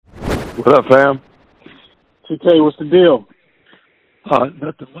What up, fam? TK, what's the deal?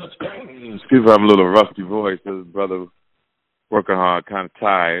 Nothing much. Excuse me, I'm a little rusty voice. This brother working hard, kind of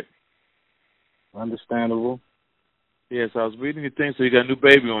tired. Understandable. Yeah, so I was reading your thing, so you got a new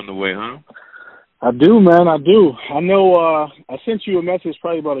baby on the way, huh? I do, man. I do. I know. I sent you a message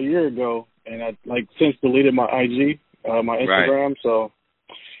probably about a year ago, and I since deleted my IG, my Instagram. Right. So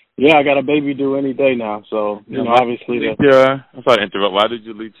yeah, I got a baby due any day now. So obviously. I'm sorry to interrupt. Why did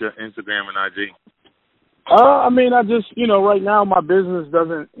you delete your Instagram and IG? I mean, I just, right now my business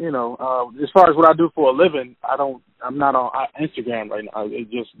doesn't, as far as what I do for a living, I'm not on Instagram right now.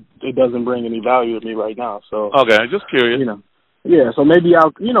 It doesn't bring any value to me right now. So okay, just curious. Yeah. So maybe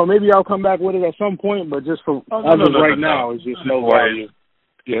I'll come back with it at some point, but just for right now, it's just no value.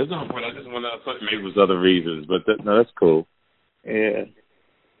 Yeah, it's no point. I just want to thought maybe it was other reasons, but that's cool. Yeah.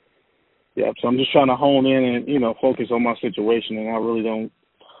 Yeah. So I'm just trying to hone in and focus on my situation, and I really don't.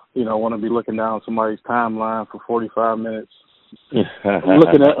 Want to be looking down somebody's timeline for 45 minutes,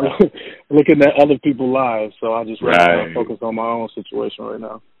 looking at other people's lives. So I just really focus on my own situation right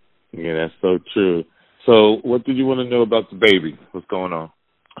now. Yeah, that's so true. So what did you want to know about the baby? What's going on?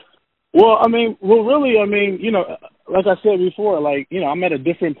 Well, really, like I said before, I'm at a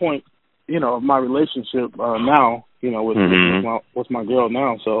different point, of my relationship now. With my girl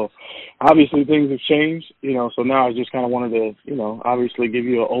now. So obviously things have changed, so now I just kind of wanted to, obviously give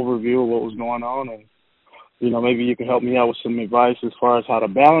you an overview of what was going on, and, maybe you can help me out with some advice as far as how to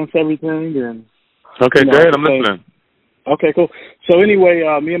balance everything. And okay, go ahead, I'm listening. Okay, cool. So anyway,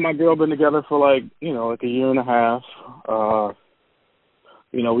 me and my girl been together for like a year and a half.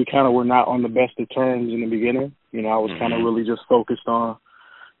 We kind of were not on the best of terms in the beginning. I was kind of really just focused on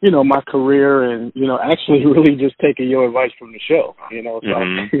my career and, actually really just taking your advice from the show,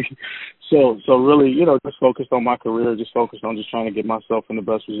 so really, just focused on my career, just focused on just trying to get myself in the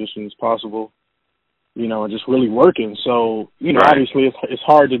best position as possible, and just really working. So, obviously it's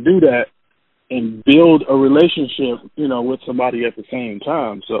hard to do that and build a relationship, with somebody at the same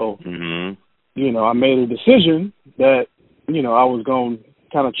time. So, I made a decision that, I was going to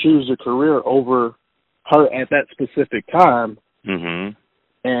kind of choose a career over her at that specific time.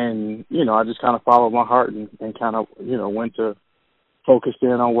 And, I just kind of followed my heart and kind of, went to focus in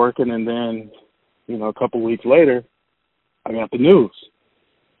on working. And then, a couple weeks later, I got the news.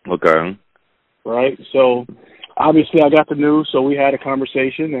 Okay. Right. So obviously I got the news. So we had a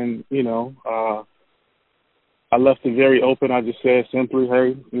conversation and, I left it very open. I just said simply,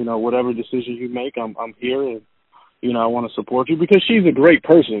 hey, whatever decision you make, I'm here. And, I want to support you because she's a great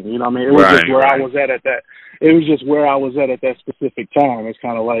person. It was just where I was at that. It was just where I was at that specific time. It's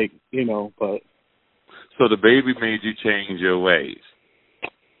kind of like, but. So the baby made you change your ways.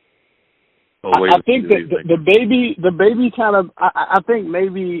 I think that the baby kind of, I think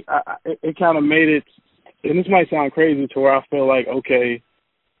maybe it kind of made it, and this might sound crazy to where I feel like, okay,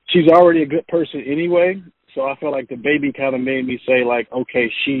 she's already a good person anyway. So I feel like the baby kind of made me say like, okay,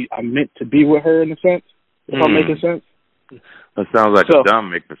 I'm meant to be with her in a sense. If I'm making sense? That sounds like it don't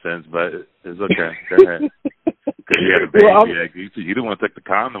make sense, but it's okay. Go ahead. Because you had a baby. You didn't want to take the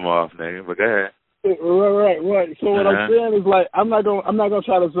condom off, nigga, but go ahead. Right. So what I'm saying is like I'm not gonna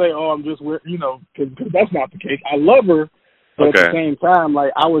try to say, oh, I'm just because that's not the case. I love her, but at the same time,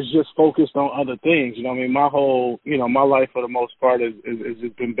 like I was just focused on other things. My whole my life for the most part is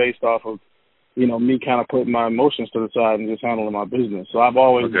just been based off of me kind of putting my emotions to the side and just handling my business. So I've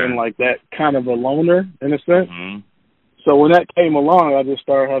always been like that kind of a loner in a sense. So when that came along, I just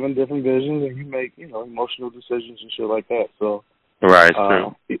started having different visions, and you make, emotional decisions and shit like that. So,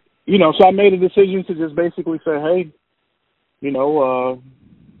 true. So I made a decision to just basically say, hey, let's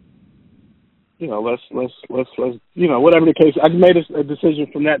whatever the case. I made a decision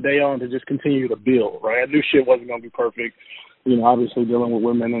from that day on to just continue to build. Right, I knew shit wasn't gonna be perfect. Obviously dealing with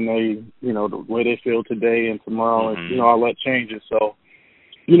women and they, the way they feel today and tomorrow, and all that changes. So.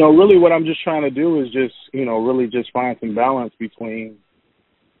 Really what I'm just trying to do is just, really just find some balance between,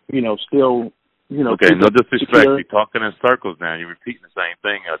 still, okay, no disrespect. You're talking in circles now. You're repeating the same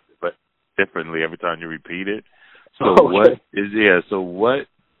thing, but differently every time you repeat it. So what is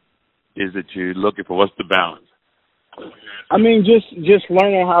it you're looking for? What's the balance? Just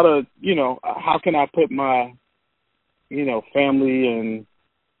learning how to, how can I put my, family and,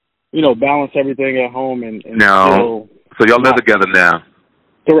 balance everything at home and no. So y'all live together now?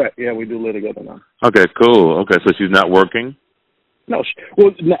 Correct. Yeah, we do live together now. Okay, cool. Okay, so she's not working? No.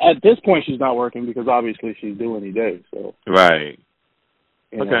 At this point, she's not working because obviously she's due any day. So. Right.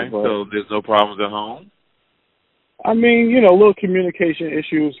 So there's no problems at home? Little communication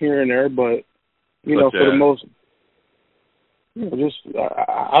issues here and there, but, for the most... just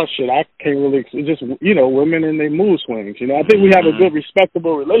I can't really. It's just women and their mood swings. I think we have a good,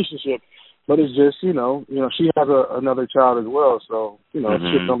 respectable relationship, but it's just she has another child as well, so shit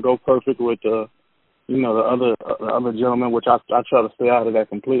don't go perfect with the other gentleman, which I try to stay out of that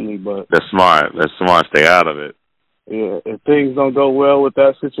completely. But that's smart. Stay out of it. Yeah, if things don't go well with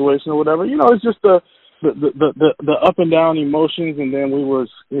that situation or whatever, it's just the up and down emotions, and then we was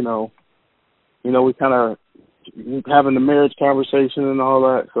we kind of having the marriage conversation and all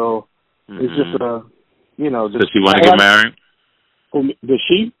that. So it's just Does she want to get married? Does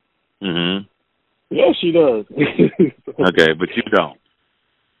she? Yeah, she does. Okay, but you don't.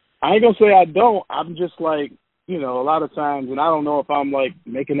 I ain't gonna say I don't. I'm just like a lot of times, and I don't know if I'm like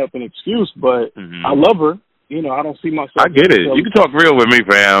making up an excuse, but I love her. I don't see myself. I get it. You can talk real with me,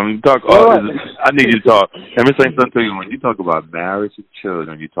 fam. Talk. I need you to talk. Let me say something to you. When you talk about marriage and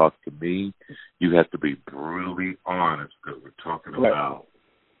children, you talk to me, you have to be brutally honest, because we're talking about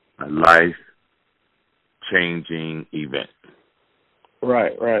a life-changing event.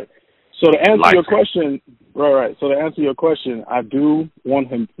 Right. So to answer your question, So to answer your question, I do want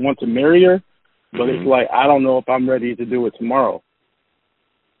to marry her, but it's like I don't know if I'm ready to do it tomorrow.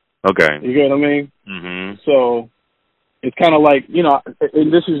 Okay. You get what I mean? So it's kind of like,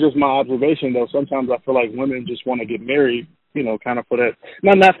 and this is just my observation, though. Sometimes I feel like women just want to get married, kind of for that.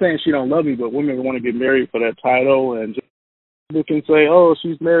 I'm not saying she don't love me, but women want to get married for that title, and just people can say, oh,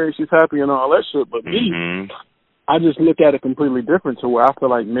 she's married, she's happy, and all that shit. But me, I just look at it completely different, to where I feel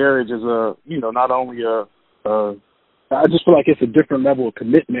like marriage is not only I just feel like it's a different level of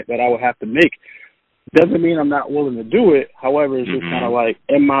commitment that I would have to make. Doesn't mean I'm not willing to do it. However, it's just kind of like,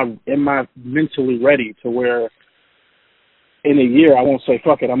 am I mentally ready to where in a year I won't say,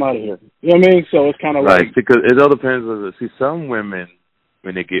 fuck it, I'm out of here. You know what I mean? So it's kind of like... because it all depends on... See, some women,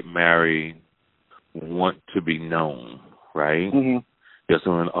 when they get married, want to be known, right? There's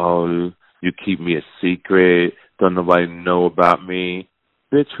someone, oh, you keep me a secret, don't nobody know about me.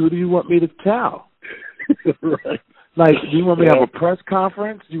 Bitch, who do you want me to tell? Right. Like, do you want me to have a press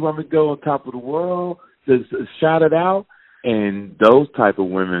conference? Do you want me to go on top of the world, just shout it out? And those type of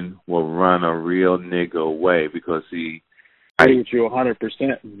women will run a real nigga away, because I agree with you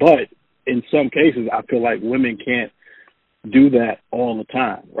 100%. But in some cases, I feel like women can't do that all the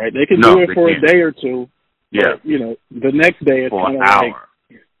time, right? They can do it for a day or two. Yeah. But, the next day it's kind of like...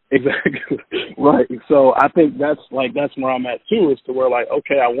 Exactly. Right. So I think that's where I'm at too, is to where like,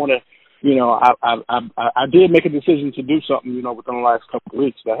 okay, I want to, I did make a decision to do something, within the last couple of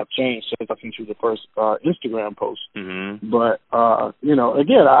weeks that have changed since I sent you the first Instagram post. But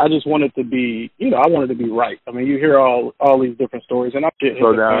again, I just wanted to be, I wanted to be right. I mean, you hear all these different stories, and I'm getting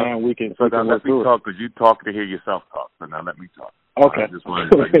we can let me talk, because you talk to hear yourself talk. So now let me talk. Okay. I just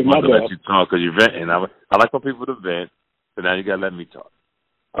wanted to let you talk, because you're venting. I like for people to vent, so now you got to let me talk.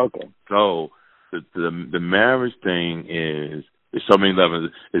 Okay. So the marriage thing is so many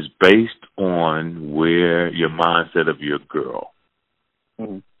levels. Is based on where your mindset of your girl.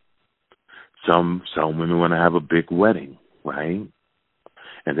 Some women want to have a big wedding, right?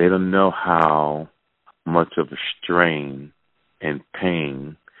 And they don't know how much of a strain and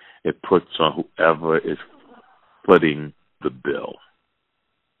pain it puts on whoever is footing the bill.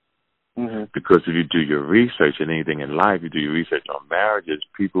 Because if you do your research in anything in life, you do your research on marriages,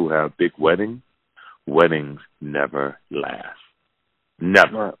 people who have big weddings never last.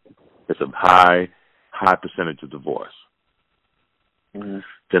 Never. Right. It's a high percentage of divorce. Then,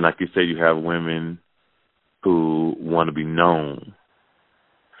 like you say, you have women who want to be known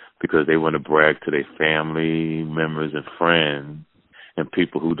because they want to brag to their family members and friends and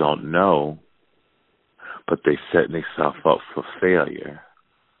people who don't know, but they setting themselves up for failure.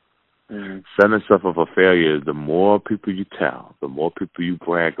 Setting yourself up for failure is the more people you tell, the more people you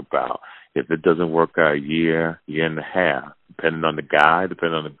brag about. If it doesn't work out a year and a half, depending on the guy,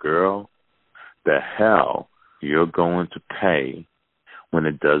 depending on the girl, the hell you're going to pay when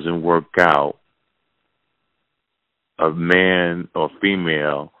it doesn't work out. A man or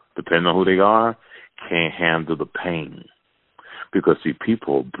female, depending on who they are, can't handle the pain. Because, see,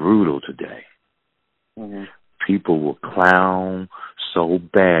 people are brutal today. People will clown so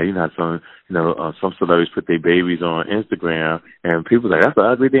bad. Some celebrities put their babies on Instagram, and people are like, that's an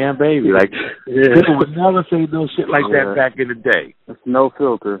ugly damn baby. Like, people would never say no shit like that back in the day. It's no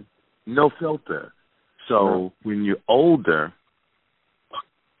filter. No filter. So when you're older,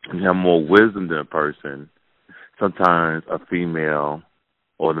 you have more wisdom than a person. Sometimes a female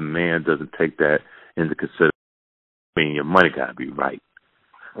or the man doesn't take that into consideration. I mean, your money got to be right.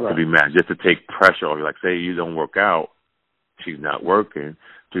 To be mad, just to take pressure off you. Like, say you don't work out, she's not working.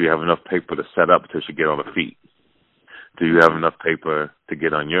 Do you have enough paper to set up until she get on her feet? Do you have enough paper to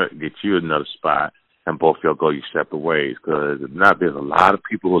get you another spot, and both y'all go your separate ways? Because if not, there's a lot of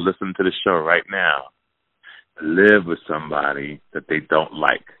people who listen to the show right now live with somebody that they don't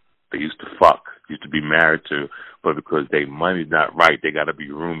like. They used to fuck, used to be married to, but because their money's not right, they got to be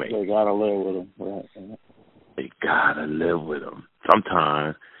roommates. They got to live with them. Right. They got to live with them.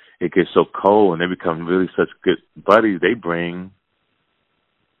 Sometimes it gets so cold and they become really such good buddies, they bring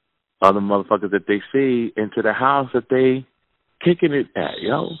other motherfuckers that they see into the house that they kicking it at,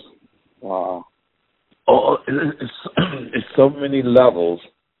 yo. Wow. Oh, it's so many levels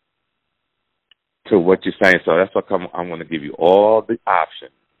to what you're saying. So that's why I'm going to give you all the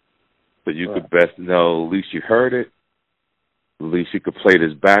options so you could best know. At least you heard it. At least you could play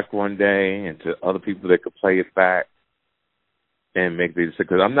this back one day and to other people that could play it back and make the decision.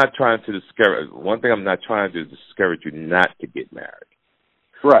 Because I'm not trying to discourage. One thing I'm not trying to do is discourage you not to get married.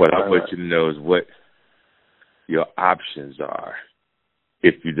 Right. What I want you to know is what your options are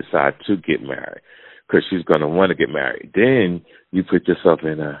if you decide to get married. Because she's going to want to get married. Then you put yourself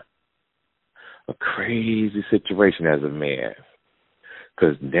in a crazy situation as a man.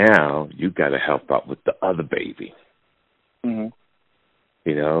 Because now you got to help out with the other baby. Mm-hmm.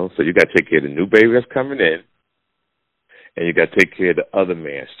 You know? So you got to take care of the new baby that's coming in. And you got to take care of the other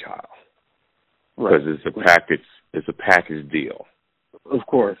man's child. Because it's a package deal. Of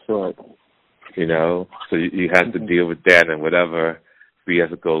course, right. You know? So you have to deal with that and whatever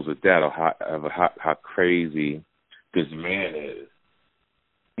BS goes with that, or how crazy this man is.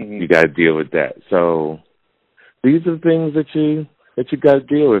 You got to deal with that. So these are things that you got to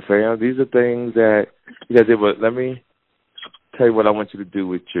deal with, fam. These are things that you got to deal with. Let me tell you what I want you to do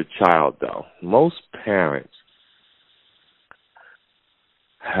with your child, though. Most parents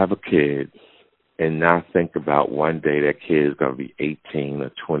have a kid and not think about one day that kid is going to be 18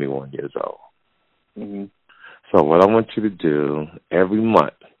 or 21 years old. Mm-hmm. So what I want you to do every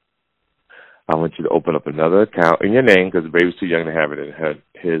month, I want you to open up another account in your name because the baby's too young to have it in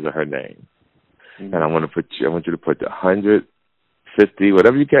his or her name. Mm-hmm. And I want you to put 150,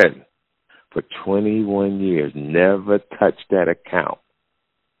 whatever you can, for 21 years. Never touch that account.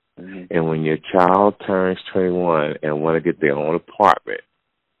 Mm-hmm. And when your child turns 21 and want to get their own apartment,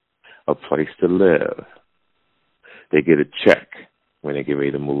 a place to live, they get a check when they get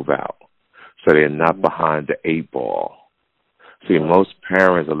ready to move out. So they're not behind the 8 ball. See, most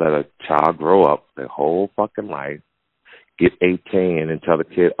parents will let a child grow up their whole fucking life, get 18, and tell the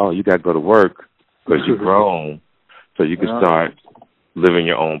kid, oh, you got to go to work because you're grown so you can start living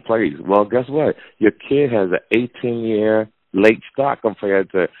your own place. Well, guess what? Your kid has an 18-year late start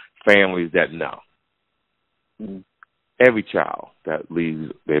compared to families that know. Mm-hmm. Every child that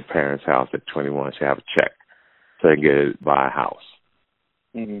leaves their parents' house at 21 should have a check so they can buy a house.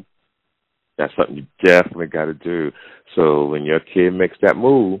 Mm-hmm. That's something you definitely got to do. So when your kid makes that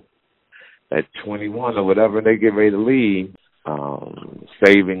move at 21 or whatever, they get ready to leave,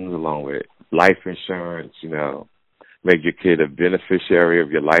 savings along with life insurance, you know, make your kid a beneficiary of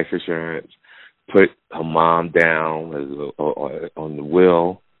your life insurance, put her mom down on the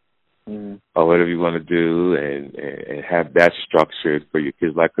will, or whatever you want to do, and have that structured for your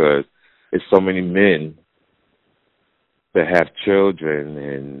kids. Like there's so many men that have children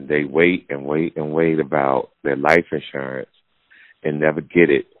and they wait and wait and wait about their life insurance and never get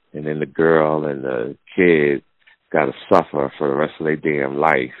it. And then the girl and the kid got to suffer for the rest of their damn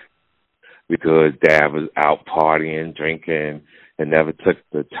life because dad was out partying, drinking, and never took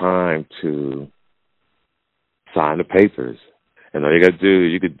the time to sign the papers. And all you got to do,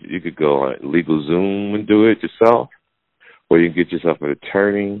 you could go on LegalZoom and do it yourself, or you can get yourself an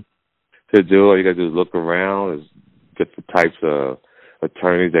attorney to do it. All you got to do is look around. There's different types of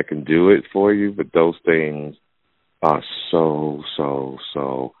attorneys that can do it for you, but those things are so, so,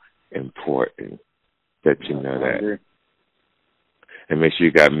 so important that you know that. And make sure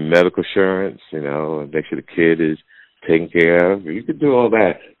you got medical insurance, you know, and make sure the kid is taken care of. You can do all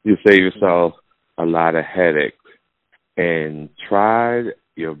that. You save yourself a lot of headache. And try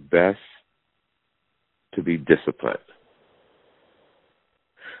your best to be disciplined.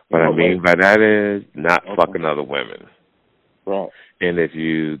 What I mean by that is not fucking other women. Right. And if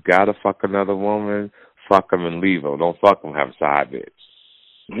you gotta fuck another woman, fuck them and leave them. Don't fuck them, have a side bitch.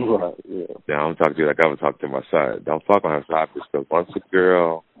 Right, yeah. Now I'm talking to you like I would talk to my son. Don't fuck them, have a side bitch. Because once a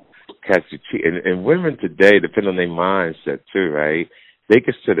girl catches you cheating, and women today, depending on their mindset too, right, they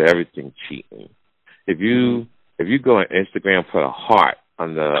consider everything cheating. If you go on Instagram, put a heart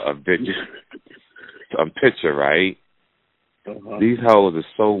on a picture, right? Uh-huh. These hoes are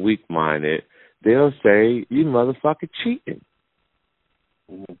so weak-minded, they'll say, you motherfucker cheating.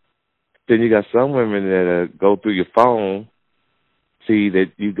 Mm-hmm. Then you got some women that go through your phone, see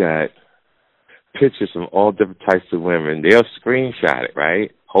that you got pictures from all different types of women. They'll screenshot it,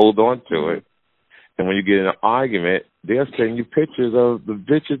 right? Hold on to it. And when you get in an argument, they'll send you pictures of the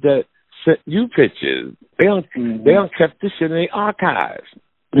bitches that sent you pictures. They don't kept this shit in their archives.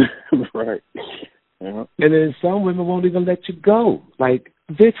 Right. Yeah. And then some women won't even let you go. Like,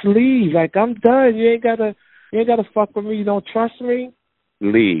 bitch, leave. Like, I'm done. You ain't gotta fuck with me. You don't trust me?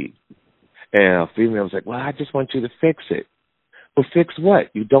 Leave. And a female was like, well, I just want you to fix it. Well, fix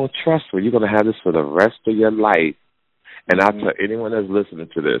what? You don't trust me. You're going to have this for the rest of your life. And I'll tell anyone that's listening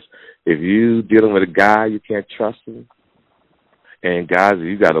to this, if you dealing with a guy, you can't trust him. And guys, if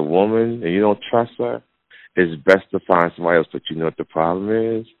you got a woman and you don't trust her, it's best to find somebody else. But you know what the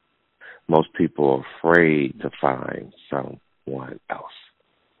problem is? Most people are afraid to find someone else.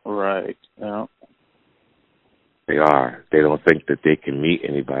 Right. Yeah. They are. They don't think that they can meet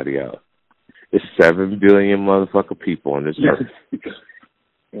anybody else. It's 7 billion motherfucker people on this earth.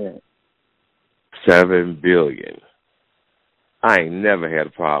 Yeah. 7 billion. I ain't never had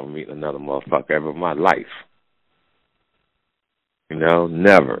a problem meeting another motherfucker ever in my life. You know,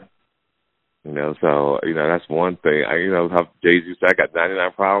 never. You know, so, you know, that's one thing. You know, how Jay-Z said, I got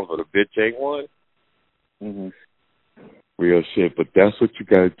 99 problems, but a bitch ain't one. Mm-hmm. Real shit, but that's what you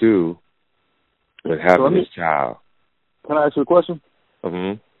got to do with having this child. Can I ask you a question?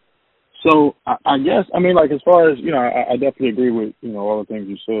 Mm-hmm. So, I guess, I mean, like, as far as, you know, I definitely agree with, you know, all the things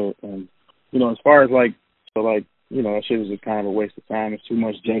you said. And, you know, as far as, like, so, like, you know, that shit is just kind of a waste of time. It's too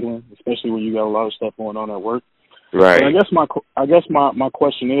much juggling, especially when you got a lot of stuff going on at work. Right. But I guess my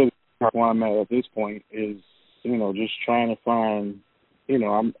question is, where I'm at this point is, you know, just trying to find, you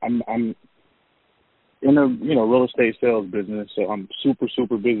know, I'm in a, you know, real estate sales business, so I'm super,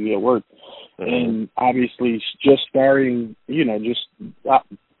 super busy at work. Mm-hmm. And obviously just starting, you know, just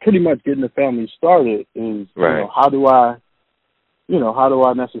pretty much getting the family started is, right. You know, how do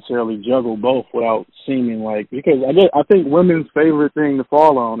I necessarily juggle both without seeming like, because I think women's favorite thing to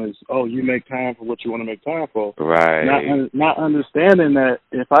fall on is, oh, you make time for what you want to make time for. Right. Not understanding that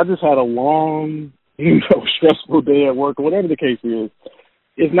if I just had a long, you know, stressful day at work or whatever the case is,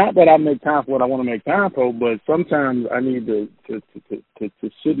 it's not that I make time for what I want to make time for, but sometimes I need to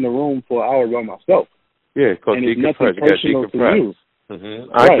sit in the room for an hour by myself. Yeah, because decompress. You got to decompress.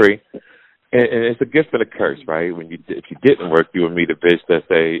 Mm-hmm. I agree. And it's a gift and a curse, right? When if you didn't work, you would meet a bitch that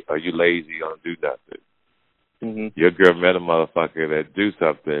say, "Are you lazy? You don't do nothing." Mm-hmm. Your girl met a motherfucker that do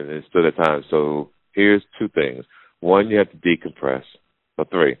something and stood at time. So here's 2 things: 1, you have to decompress. Or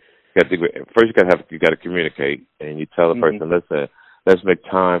 3, first you got to communicate, and you tell the person, "Listen, let's make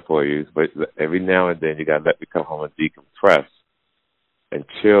time for you, but every now and then you got to let me come home and decompress and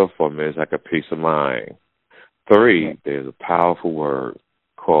chill for a minute, like a peace of mind." 3, there's a powerful word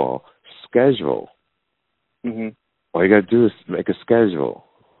called schedule. Mm-hmm. All you got to do is make a schedule,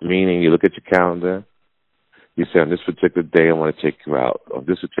 meaning you look at your calendar, you say, on this particular day I want to take you out. On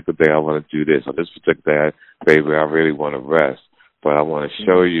this particular day I want to do this. On this particular day, baby, I really want to rest, but I want to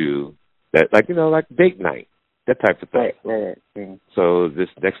show you that, like, you know, like date night, that type of thing. Right. Yeah. So this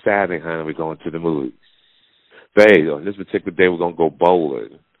next Saturday, honey, we're going to the movies. Babe, on this particular day we're going to go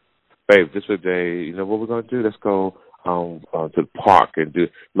bowling. Babe, this day, you know what we're going to do? Let's go to the park and do. As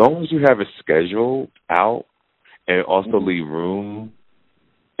long as you have it scheduled out and also leave room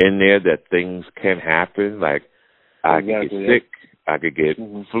in there that things can happen, like I could get sick, I could get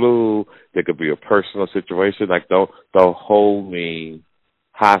flu, there could be a personal situation. Like don't hold me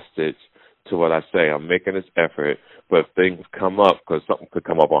hostage to what I say. I'm making this effort, but if things come up, because something could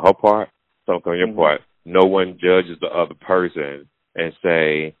come up on her part, something on your part, no one judges the other person and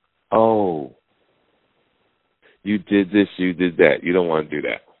say, oh, you did this, you did that. You don't want to do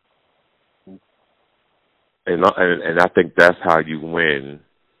that. And I think that's how you win.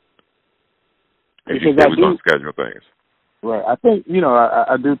 If you say we're going to schedule things. Right. I think, you know,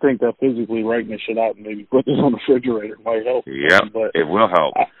 I do think that physically writing this shit out and maybe put this on the refrigerator might help. Yeah, it will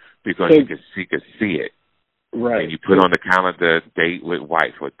help because you can see it. Right. And you put on the calendar, date with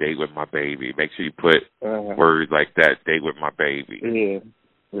wife or date with my baby. Make sure you put words like that, date with my baby.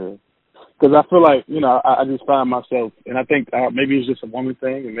 Yeah. Because I feel like, you know, I just find myself, and I think maybe it's just a woman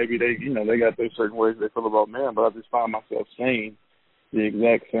thing, and maybe they, you know, they got their certain ways they feel about men, but I just find myself saying the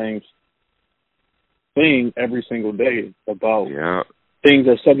exact same thing every single day about things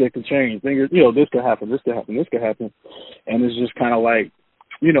are subject to change. Things, you know, this could happen, this could happen, this could happen, and it's just kind of like,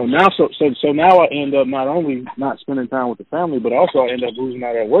 you know, now so now I end up not only not spending time with the family, but also I end up losing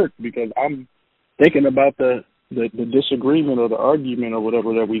out at work because I'm thinking about the disagreement or the argument or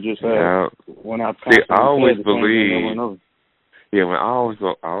whatever that we just had when I always believe Yeah, I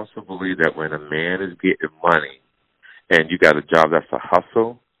also believe that when a man is getting money and you got a job that's a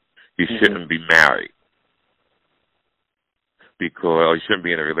hustle, you shouldn't be married or you shouldn't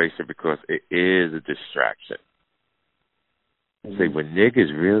be in a relationship because it is a distraction. See, when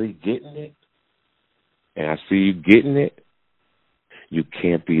niggas really getting it, and I see you getting it, you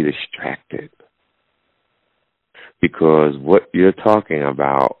can't be distracted because what you're talking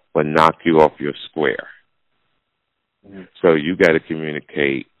about will knock you off your square. So you got to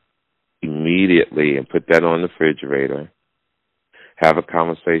communicate immediately and put that on the refrigerator. Have a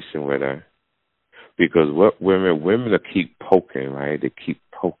conversation with her. Because what women will keep poking, right? They keep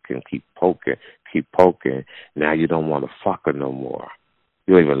poking. Now you don't want to fuck her no more.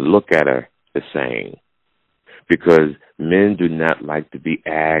 You don't even look at her the same. Because men do not like to be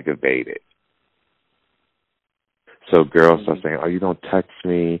aggravated. So girls are saying, oh, you don't touch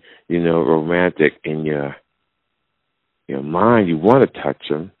me, romantic. In your mind, you want to touch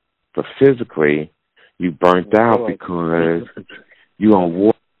them, but physically, you burnt out because you on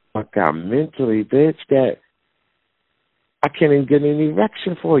work out mentally, bitch, that I can't even get an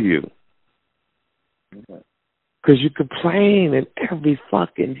erection for you. Because you complain every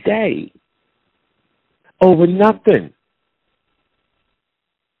fucking day over nothing.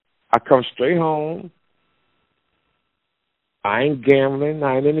 I come straight home. I ain't gambling.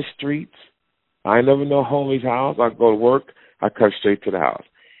 I ain't in the streets. I ain't never no homie's house. I go to work. I come straight to the house.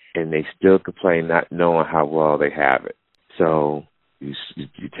 And they still complain not knowing how well they have it. So you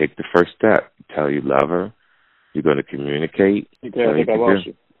take the first step. You tell you love her. You're going to communicate. Okay, I think I lost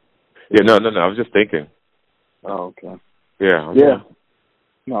you. Yeah, no. I was just thinking. Oh, okay. Yeah. Okay. Yeah.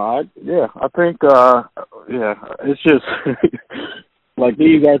 No, I think, it's just, like,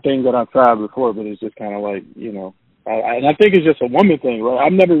 these are things that I've tried before, but it's just kind of like, and I think it's just a woman thing, right?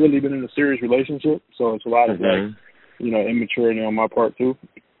 I've never really been in a serious relationship, so it's a lot of, like, immaturity on my part, too.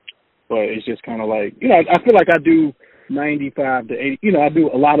 But it's just kind of like, I feel like I do 95 to 80, I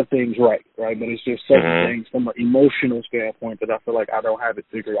do a lot of things right? But it's just certain things from an emotional standpoint that I feel like I don't have it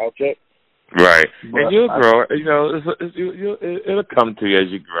figured out yet. Right. But and you'll grow. It'll come to you as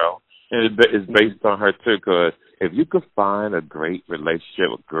you grow. And it's based on her, too, because if you could find a great relationship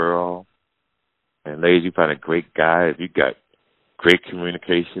with a girl, and ladies, you find a great guy, if you got great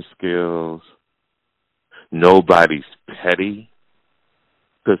communication skills, nobody's petty.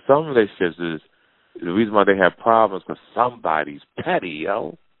 Because some relationships is the reason why they have problems because somebody's petty,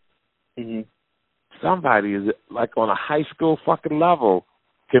 yo. Somebody is like on a high school fucking level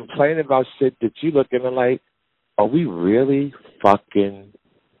complaining about shit that you look at and like, are we really fucking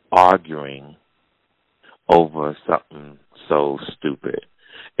arguing over something so stupid?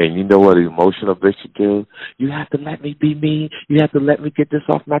 And you know what an emotional bitch should do? You have to let me be me. You have to let me get this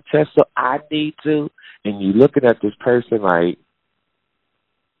off my chest so I need to. And you looking at this person like,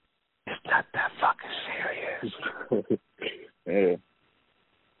 it's not that fucking serious. Yeah.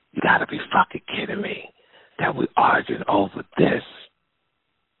 You gotta be fucking kidding me that we arguing over this.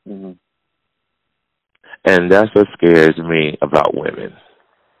 And that's what scares me about women.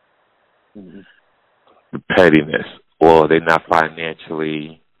 The pettiness. Or they're not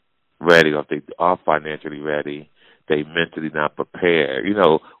financially ready, or if they are financially ready, they mentally not prepared.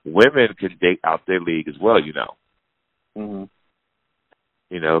 Women can date out their league as well,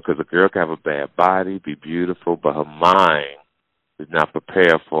 because a girl can have a bad body, be beautiful, but her mind is not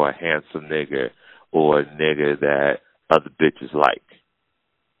prepared for a handsome nigga or a nigga that other bitches like.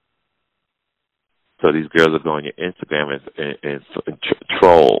 So these girls will go on your Instagram and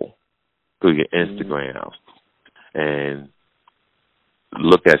troll through your Instagram and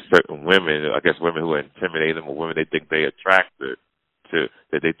look at certain women, I guess women who are intimidating or women they think they're attracted to,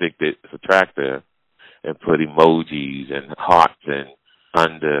 that they think that it's attractive, and put emojis and hearts and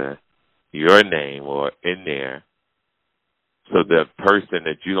under your name or in there, so the person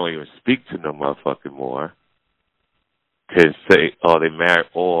that you don't even speak to no motherfucking more can say, oh, they married,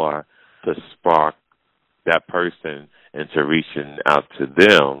 or to spark that person into reaching out to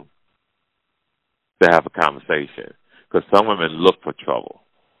them to have a conversation. Because some women look for trouble.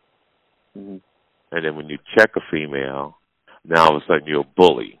 And then when you check a female, now all of a sudden you're a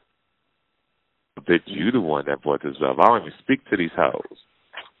bully. Bitch, you the one that brought this up. I don't even speak to these hoes.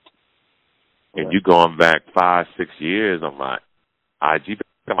 And you going back 5-6 years on my IG,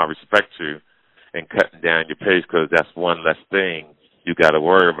 I respect you and cutting down your page because that's one less thing you got to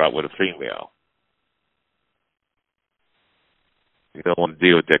worry about with a female. You don't want to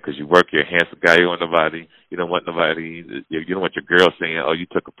deal with that because you work, you're a handsome guy, you don't want nobody, you don't want your girl saying, oh, you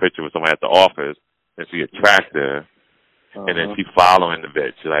took a picture with somebody at the office and she attractive, and then she following the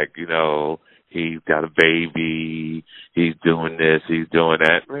bitch, like, he's got a baby, he's doing this, he's doing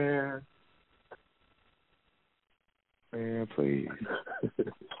that. Man, please.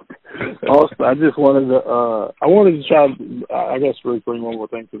 Also, I just wanted to try, I guess, really bring one more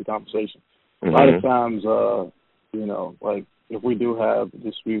thing to the conversation. A lot of times, like, if we do have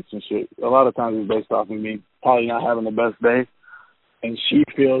disputes and shit, a lot of times it's based off of me probably not having the best day, and she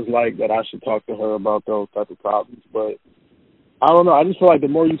feels like that I should talk to her about those type of problems. But I don't know. I just feel like the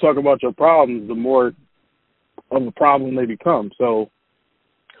more you talk about your problems, the more of a problem they become. So,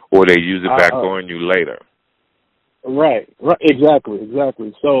 or they use it back on you later. Right, exactly.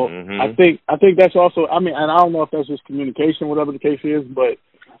 So I think that's also. I mean, and I don't know if that's just communication, whatever the case is, but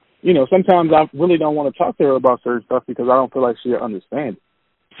sometimes I really don't want to talk to her about certain stuff because I don't feel like she'll understand it.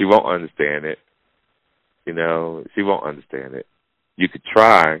 She won't understand it. She won't understand it. You could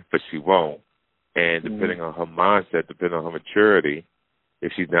try, but she won't. And depending on her mindset, depending on her maturity,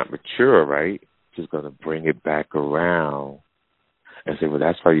 if she's not mature, right, she's going to bring it back around and say, well,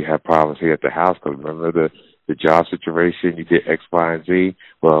 that's why you have problems here at the house. Because remember the job situation, you did X, Y, and Z.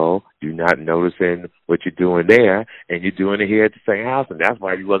 Well, you're not noticing what you're doing there, and you're doing it here at the same house, and that's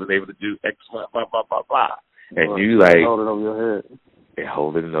why you wasn't able to do X, Y, blah, blah, blah, blah. And you hold it over your head. And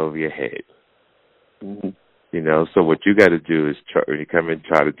holding it over your head. Mm-hmm. So what you got to do is when you come in,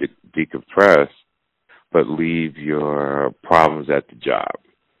 try to decompress, but leave your problems at the job.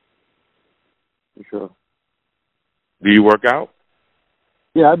 For sure. Do you work out?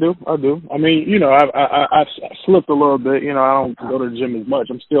 Yeah, I do. I mean, I've slipped a little bit. I don't go to the gym as much.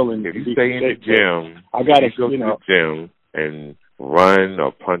 I'm still in. If you stay in the gym, I gotta go to the gym and run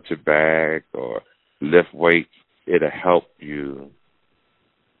or punch a bag or lift weights. It'll help you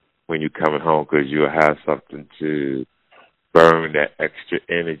when you're coming home because you'll have something to burn that extra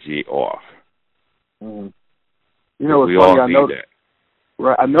energy off. Mm-hmm. What's we funny? all need that.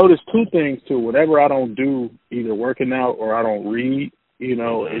 Right. I noticed two things too. Whatever I don't do, either working out or I don't read.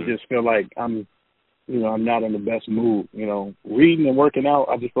 It just feel like I'm not in the best mood. Reading and working out,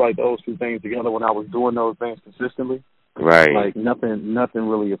 I just feel like those two things together when I was doing those things consistently. Right. Like nothing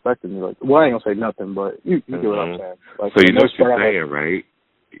really affected me. Like, well, I ain't gonna say nothing, but you get what I'm saying. Like, so you know what you're saying, right?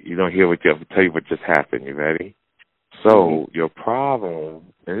 You don't hear what I'll tell you what just happened. You ready? So your problem,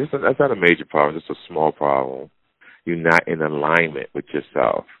 and that's not a major problem, it's a small problem. You're not in alignment with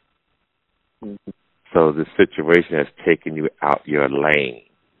yourself. Mm-hmm. So the situation has taken you out your lane.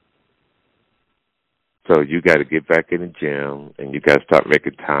 So you got to get back in the gym and you got to start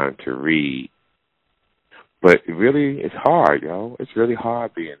making time to read. But really, it's hard, yo. It's really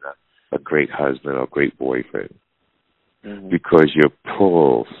hard being a great husband or a great boyfriend because you're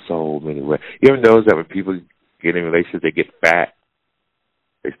pulled so many ways. You ever notice that when people get in relationships, they get fat?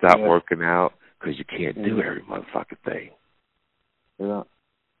 They stop working out because you can't do every motherfucking thing. Yeah.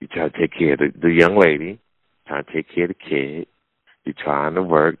 You try to take care of the young lady, trying to take care of the kid. You're trying to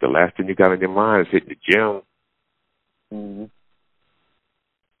work. The last thing you got in your mind is hitting the gym. Mm-hmm.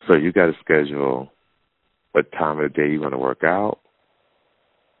 So you got to schedule what time of the day you want to work out.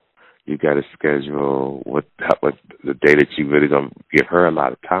 You got to schedule what the day that you really going to give her a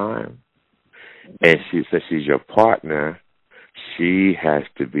lot of time. And since she's your partner, she has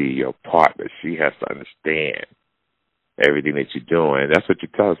to be your partner. She has to understand everything that you're doing. That's what you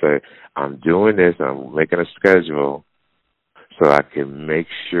tell her. Say, I'm doing this. I'm making a schedule so I can make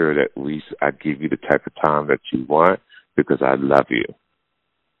sure that I give you the type of time that you want because I love you.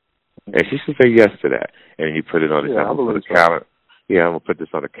 And she should say yes to that. And you put it on the calendar. Yeah, I'm going to put this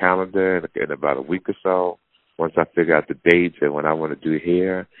on the calendar in about a week or so. Once I figure out the dates and what I want to do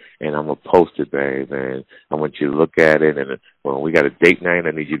here, and I'm going to post it, babe, and I want you to look at it. And when we got a date night,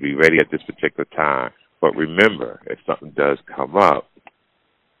 I need you to be ready at this particular time. But remember, if something does come up,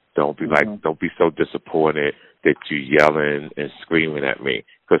 don't be so disappointed that you're yelling and screaming at me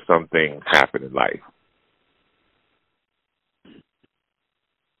because some things happen in life.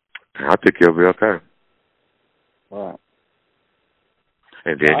 I think you'll be okay. All right.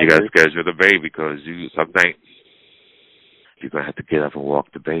 And then you got to schedule the baby because something you're going to have to get up and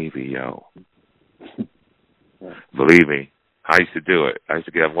walk the baby, yo. Believe me, I used to do it. I used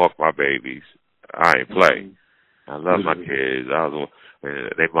to get up and walk my babies. I ain't play. I love my kids. When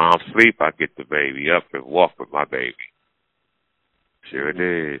they mom sleep, I get the baby up and walk with my baby. Sure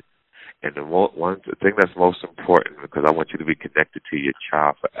did. And the thing that's most important, because I want you to be connected to your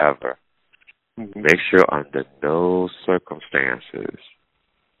child forever, make sure under no circumstances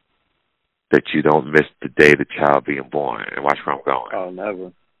that you don't miss the day the child being born. And watch where I'm going. Oh,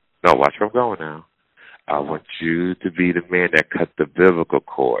 never. No, watch where I'm going now. I want you to be the man that cut the biblical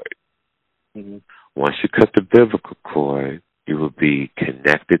cord. Once you cut the biblical cord, you will be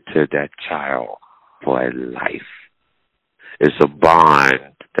connected to that child for a life. It's a bond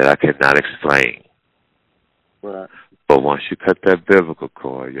that I cannot explain. Right. But once you cut that biblical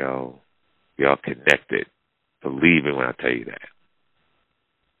cord, y'all connected. Believe me when I tell you that.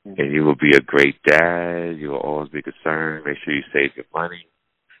 Mm-hmm. And you will be a great dad. You will always be concerned. Make sure you save your money.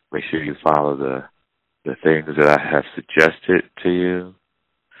 Make sure you follow the things that I have suggested to you.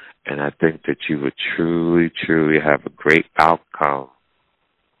 And I think that you would truly, truly have a great outcome.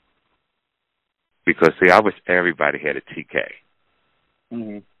 Because, see, I wish everybody had a TK.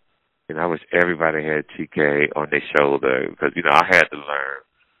 Mm-hmm. And I wish everybody had a TK on their shoulder. Because, I had to learn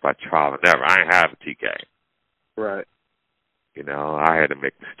by trial and error. I didn't have a TK. Right. I had to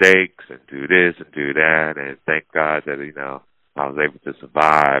make mistakes and do this and do that. And thank God that, I was able to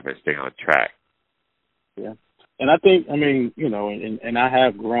survive and stay on track. Yeah. And I think, and I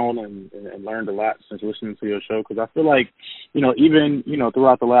have grown and learned a lot since listening to your show, because I feel like, even,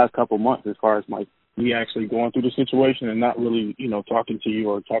 throughout the last couple of months, as far as like me actually going through the situation and not really, talking to you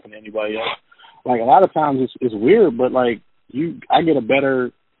or talking to anybody else, like a lot of times it's weird, but like I get a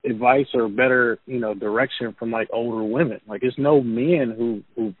better advice or better, direction from like older women. Like it's no men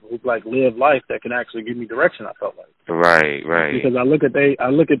who like live life that can actually give me direction, I felt like. Right. Because I look at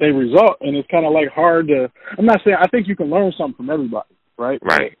their result, and it's kind of like hard to. I'm not saying I think you can learn something from everybody, right?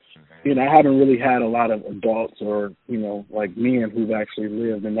 Right. But, I haven't really had a lot of adults or like men who've actually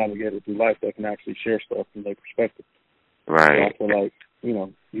lived and navigated through life that can actually share stuff from their perspective. Right. So I feel like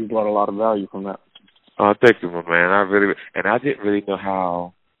you brought a lot of value from that. Oh, thank you, my man. I didn't really know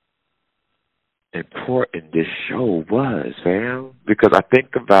how important this show was, fam, because I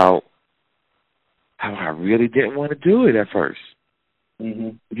think about how I really didn't want to do it at first.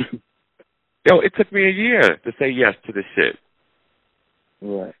 Mm-hmm. It took me a year to say yes to this shit.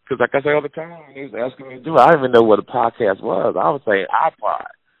 Right. Because like I say all the time, he was asking me to do it. I didn't even know what a podcast was. I was saying iPod.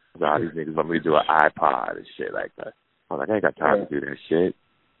 All these niggas want me to do an iPod and shit like that. I was like, I ain't got time to do that shit.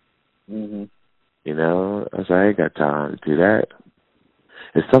 Mm-hmm. I was like, I ain't got time to do that.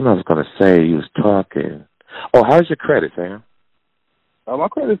 It's something I was going to say. He was talking. Oh, how's your credit, fam? My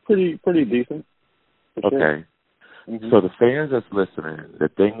credit's pretty decent. Okay. Sure. Mm-hmm. So the fans that's listening, the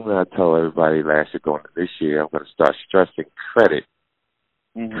thing that I told everybody last year going into this year, I'm going to start stressing credit.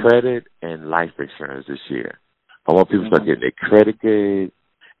 Mm-hmm. Credit and life insurance this year. I want people to start getting their credit good,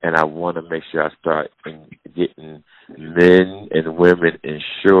 and I want to make sure I start getting men and women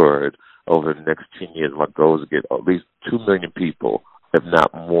insured over the next 10 years. My goal is to get at least 2 million people, if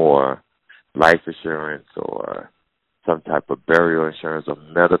not more, life insurance or some type of burial insurance or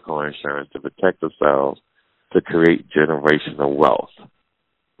medical insurance to protect themselves, to create generational wealth.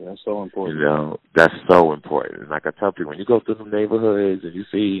 Yeah, that's so important. That's so important. And like I tell people, when you go through the neighborhoods and you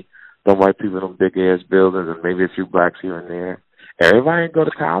see some white people in them big-ass buildings and maybe a few blacks here and there, everybody ain't go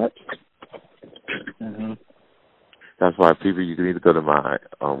to college. Mm-hmm. That's why people, you can either go to my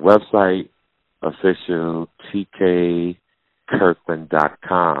website, official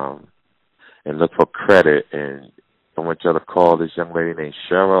TKKirkland.com, and look for credit. And I want y'all to call this young lady named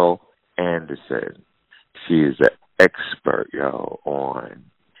Cheryl Anderson. She is an expert, on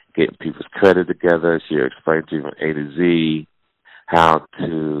getting people's credit together. She'll explain to you from A to Z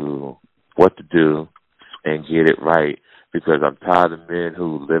what to do and get it right. Because I'm tired of men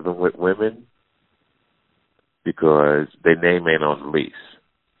who living with women because their name ain't on the lease.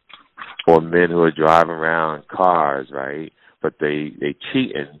 Or men who are driving around cars, right? But they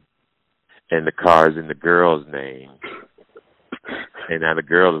cheating and the car's in the girl's name. And now the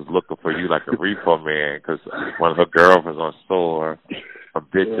girl is looking for you like a repo man because one of her girlfriends on store, a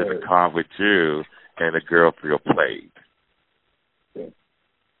bitch in the car with you, and the girl feel played.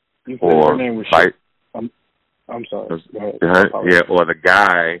 You said her name was I'm sorry. Or the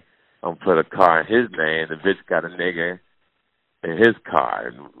guy put a car in his name, the bitch got a nigga in his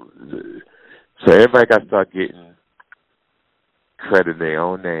car. So everybody got to start getting credit in their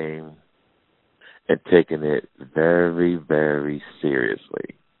own name and taking it very, very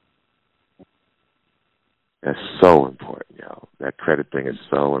seriously. That's so important, That credit thing is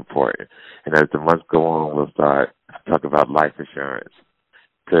so important. And as the months go on, we'll start talking about life insurance.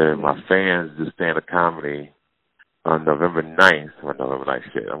 To my fans do stand-up comedy on November 9th. Well, November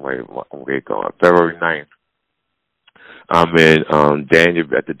 9th, shit. I'm way going. February 9th. I'm in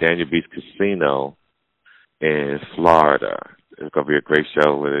at the Daniel Beach Casino in Florida. It's going to be a great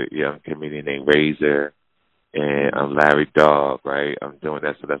show with a young comedian named Razor and Larry Dog, right? I'm doing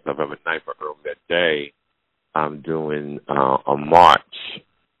that, so that's November 9th. But early that day, I'm doing a march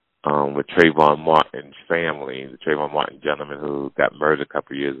with Trayvon Martin's family, the Trayvon Martin gentleman who got murdered a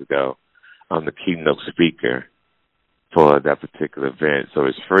couple of years ago. I'm the keynote speaker. for that particular event. So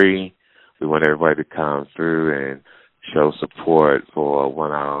it's free. We want everybody to come through and show support for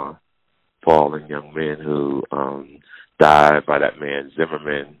one of our fallen young men who died by that man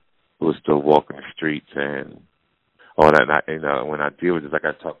Zimmerman, who was still walking the streets and all that. And when I deal with this, I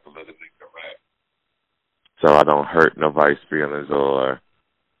got to talk politically correct, so I don't hurt nobody's feelings or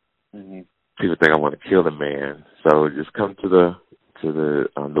people think I want to kill the man. So just come to the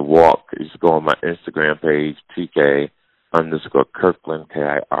walk. You just go on my Instagram page, TK_Kirkland,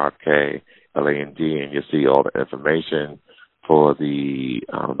 KIRKLAND, and you'll see all the information for the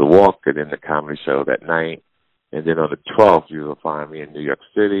walk and then the comedy show that night. And then on the 12th, you will find me in New York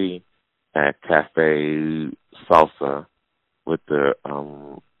City at Cafe Salsa with the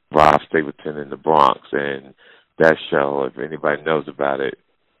Rob Stapleton in the Bronx. And that show, if anybody knows about it,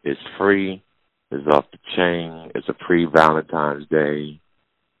 is free. It's off the chain. It's a pre-Valentine's Day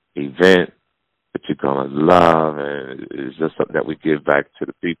event that you're going to love. And it's just something that we give back to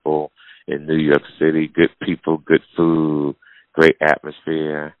the people in New York City. Good people, good food, great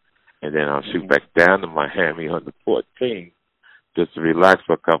atmosphere. And then I'll shoot back down to Miami on the 14th just to relax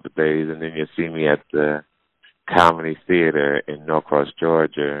for a couple of days. And then you'll see me at the Comedy Theater in Norcross,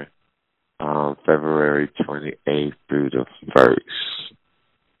 Georgia, February 28th through the 1st.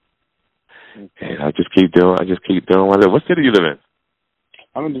 And I just keep doing what I live. What city do you live in?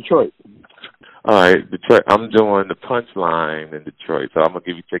 I'm in Detroit. All right, Detroit. I'm doing the Punchline in Detroit, so I'm gonna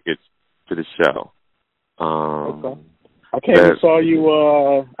give you tickets to the show. Okay. I came and saw you.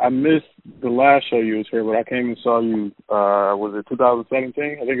 I missed the last show you was here, but I came and saw you. Was it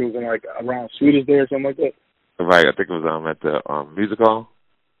 2017? I think it was in like around Sweetest Day or something like that. Right. I think it was at the music hall.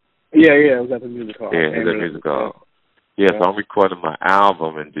 Yeah, it was at the music hall. Yeah, it was at the music hall. Yeah, so I'm recording my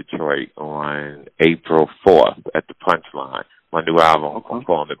album in Detroit on April 4th at the Punchline. My new album, I'm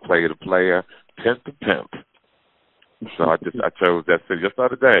calling it Player to Player, Pimp to Pimp. So I chose that city just the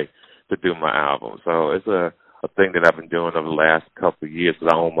other day to do my album. So it's a thing that I've been doing over the last couple of years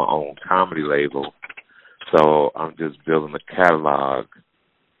because I own my own comedy label. So I'm just building a catalog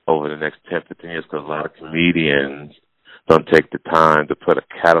over the next 10, 15 years because a lot of comedians don't take the time to put a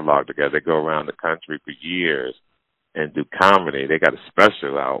catalog together. They go around the country for years and do comedy. They got a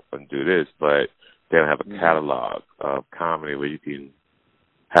special out and do this, but they don't have a catalog of comedy where you can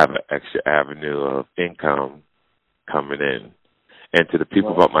have an extra avenue of income coming in. And to the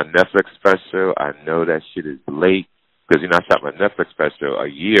people about my Netflix special, I know that shit is late because, I shot my Netflix special a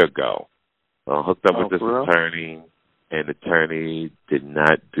year ago. I hooked up with this attorney, and the attorney did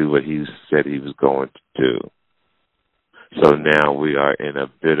not do what he said he was going to do. So now we are in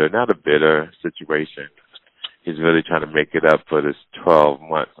not a bitter situation. He's really trying to make it up for this 12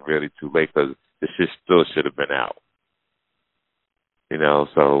 months, really too late because the shit still should have been out.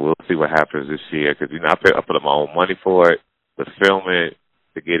 So we'll see what happens this year because, I put up my own money for it, to film it,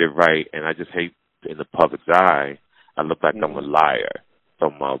 to get it right, and I just hate in the public's eye, I look like I'm a liar. So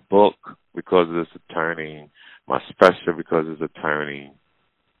my book, because of this attorney, my special, because of this attorney,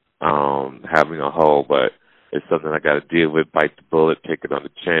 have me on hold, but it's something I got to deal with, bite the bullet, take it on the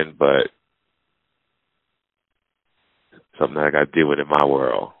chin, but something that I got to deal with in my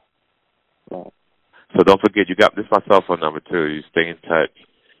world. So don't forget, this is my cell phone number, too. You stay in touch.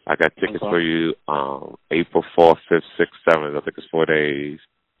 I got tickets for you April 4th, 5th, 6th, 7th. I think it's 4 days.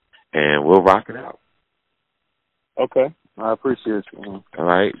 And we'll rock it out. Okay. I appreciate you. All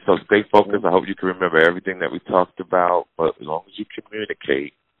right. So stay focused. I hope you can remember everything that we talked about. But as long as you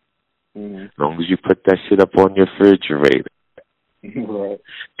communicate, as long as you put that shit up on your refrigerator. Right.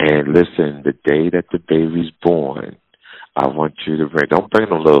 And listen, the day that the baby's born, I want you to don't bring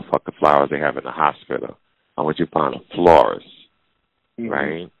them little fucking flowers they have in the hospital. I want you to find a florist,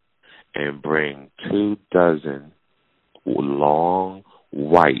 right? And bring 24 long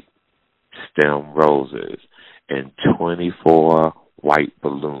white stem roses and 24 white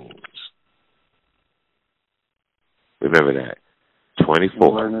balloons. Remember that.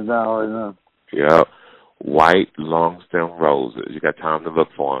 24. Writing it down right now. Yep. White long stem roses. You got time to look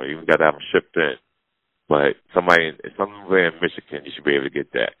for them. You even got to have them shipped in. But somewhere in Michigan, you should be able to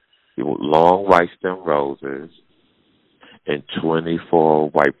get that. You want long white stem roses and 24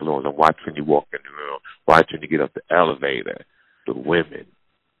 white balloons. And watch when you walk in the room. Watch when you get up the elevator. The women,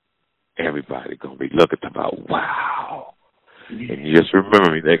 everybody going to be looking about, wow. And you just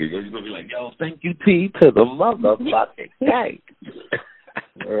remember me, nigga. You're going to be like, yo, thank you, T, to the motherfucking gang.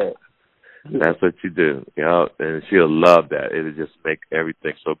 Right. That's what you do. And she'll love that. It'll just make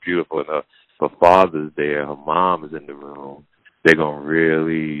everything so beautiful. And her father's there. Her mom is in the room. They're going to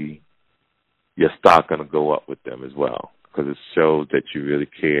really, your stock going to go up with them as well because it shows that you really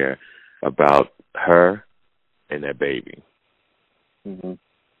care about her and that baby. Mm-hmm.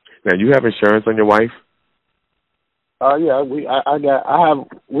 Now, you have insurance on your wife? Yeah, we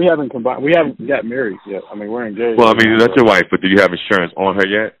haven't combined. We haven't got married yet. I mean, we're engaged. Well, I mean, that's your wife, but do you have insurance on her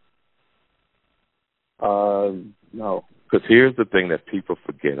yet? No. Because here's the thing that people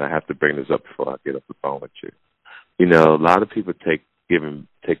forget. I have to bring this up before I get off the phone with you. You know, a lot of people take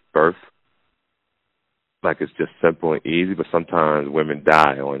birth like it's just simple and easy, but sometimes women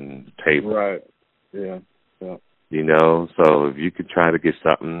die on the table. Right. Yeah. Yeah. You know, so if you could try to get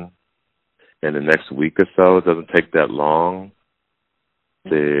something in the next week or so, it doesn't take that long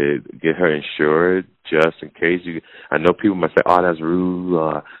to get her insured, just in case you. I know people might say, "Oh, that's rude.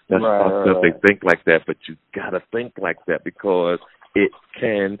 That's fucked up." They think like that, but you gotta think like that because it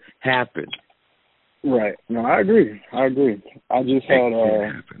can happen. Right. No, I agree. I just had.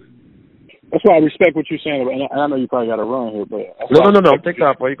 That's why I respect what you're saying, and I know you probably got to run here, but no. Take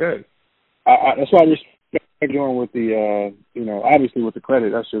off. Well, you good. That's why I respect doing with the, obviously with the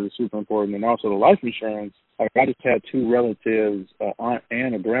credit. That's really super important, and also the life insurance. Like I just had 2 relatives, aunt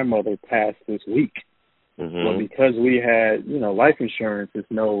and a grandmother, pass this week. Mm-hmm. But because we had, life insurance, it's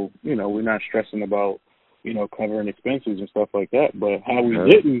no, we're not stressing about, covering expenses and stuff like that. But how we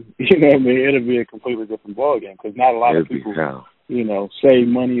didn't, it'll be a completely different ballgame because not a lot of people, save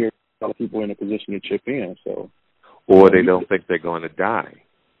money, or a lot of people in a position to chip in. So, or they don't think they're going to die.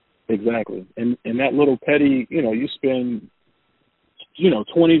 Exactly, and that little petty, you spend,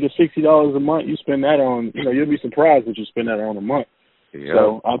 $20 to $60 a month. You spend that on, you'll be surprised what you spend that on a month. Yeah.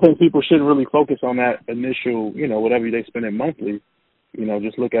 So I think people should really focus on that initial, whatever they spend it monthly.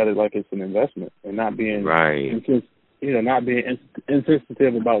 Just look at it like it's an investment and not being not being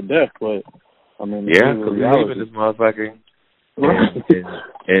insensitive about death. But I mean, because we live in this motherfucker.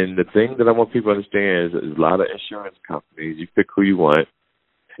 And the thing that I want people to understand is a lot of insurance companies. You pick who you want.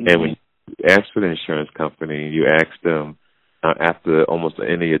 And when you ask for the insurance company, you ask them after almost the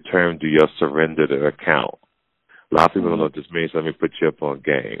end of your term, do you surrender the account? A lot of people don't know what this means, so let me put you up on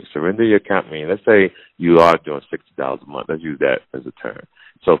game. Surrender your account means, let's say you are doing $60 a month. Let's use that as a term.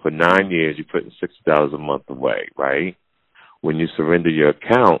 So for 9 years, you're putting $60 a month away, right? When you surrender your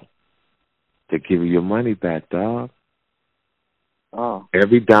account, they give you your money back, dog. Oh.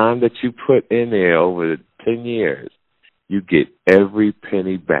 Every dime that you put in there over 10 years, you get every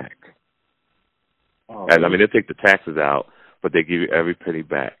penny back. Oh, I mean, they take the taxes out, but they give you every penny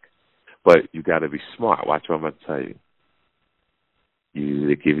back. But you got to be smart. Watch what I'm going to tell you.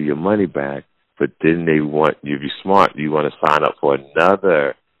 They give you your money back, but then they want you to be smart. You want to sign up for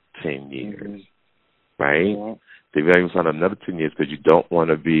another 10 years, right? Yeah. They want you to sign up another 10 years because you don't want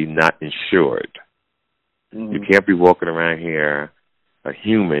to be not insured. Mm-hmm. You can't be walking around here a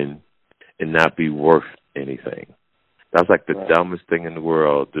human and not be worth anything. That's like the dumbest thing in the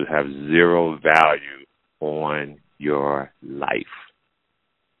world, to have zero value on your life.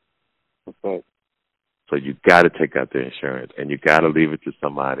 Okay. So you got to take out the insurance, and you got to leave it to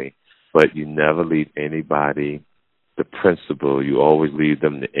somebody. But you never leave anybody the principal. You always leave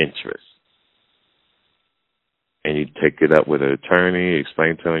them the interest. And you take it up with an attorney,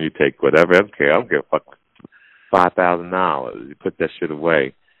 explain to them, you take whatever. I don't care. I don't give a fuck. $5,000. You put that shit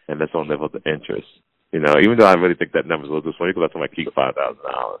away, and let's on live with the interest. Even though I really think that number's a little too small, you can let somebody keep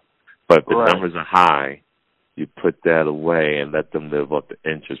 $5,000. But if the numbers are high, you put that away and let them live off the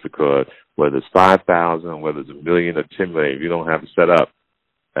interest, because whether it's $5,000, whether it's $1 million or $10 million, if you don't have it set up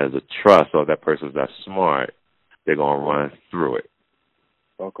as a trust, or that person's not smart, they're gonna run through it.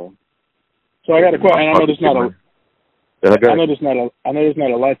 Okay. So I got a question. I know this not a. I know this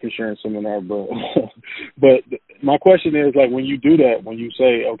not a life insurance seminar, but my question is, like, when you do that, when you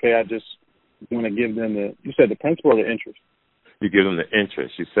say, okay, I just want to give them you said the principal or the interest? You give them the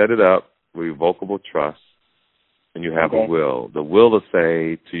interest. You set it up, revocable trust, and you have a will. The will will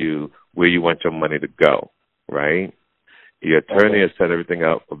say to you where you want your money to go, right? Your attorney has set everything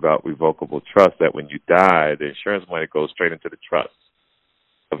up about revocable trust, that when you die, the insurance money goes straight into the trust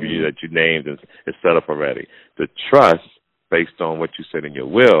of you that you named and is set up already. The trust, based on what you said in your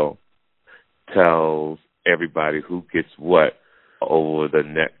will, tells everybody who gets what over the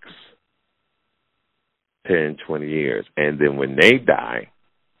next 10, 20 years. And then when they die,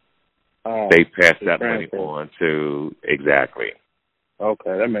 they pass that money on to,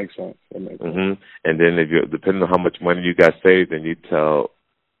 Okay, that makes sense. And then if you, depending on how much money you got saved, then you tell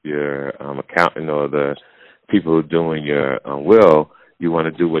your accountant or the people who are doing your will, you want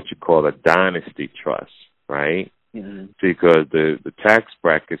to do what you call a dynasty trust, right? Mm-hmm. Because the tax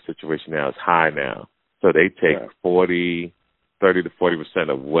bracket situation now is high now. So they take 30 to 40%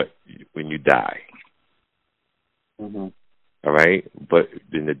 of what when you die. Mm-hmm. All right? But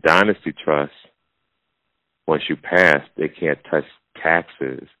in the dynasty trust, once you pass, they can't touch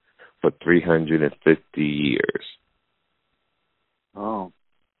taxes for 350 years. Oh.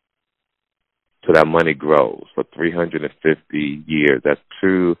 So that money grows for 350 years. That's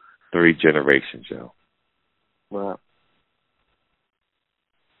 2-3 generations, Joe. Wow.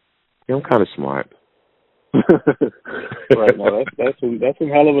 Yeah, I'm kind of smart. Right. No, that's some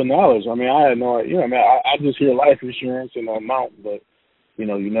hell of a knowledge. I mean, I had no idea. I mean, I just hear life insurance and the amount, but you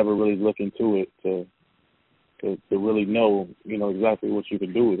never really look into it to really know, exactly what you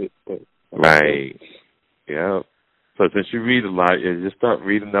can do with it. But right. Yeah. So since you read a lot, you just start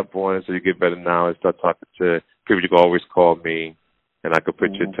reading up on it so you get better knowledge. Start talking to people. You can always call me, and I could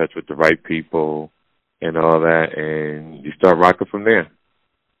put you in touch with the right people and all that, and you start rocking from there.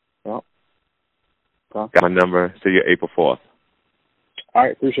 Well. Got my number. See you April 4th. All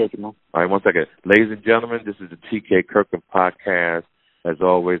right. Appreciate you, man. All right, 1 second. Ladies and gentlemen, this is the TK Kirkland Podcast. As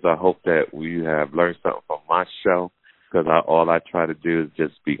always, I hope that we have learned something from my show, because all I try to do is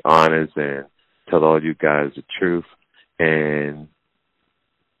just be honest and tell all you guys the truth. And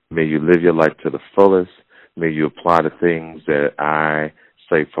may you live your life to the fullest. May you apply the things that I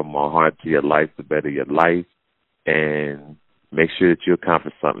say from my heart to your life to better your life. And make sure that you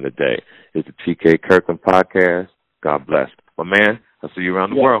accomplish something today. It's the TK Kirkland Podcast. God bless. My man, I'll see you around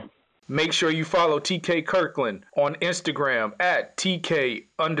the world. Make sure you follow TK Kirkland on Instagram at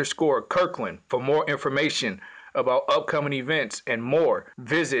TK_Kirkland. For more information about upcoming events and more,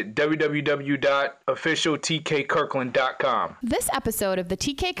 visit www.officialtkkirkland.com. This episode of the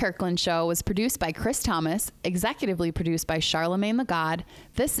TK Kirkland Show was produced by Chris Thomas, executively produced by Charlemagne the God.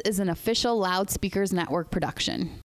 This is an official Loudspeakers Network production.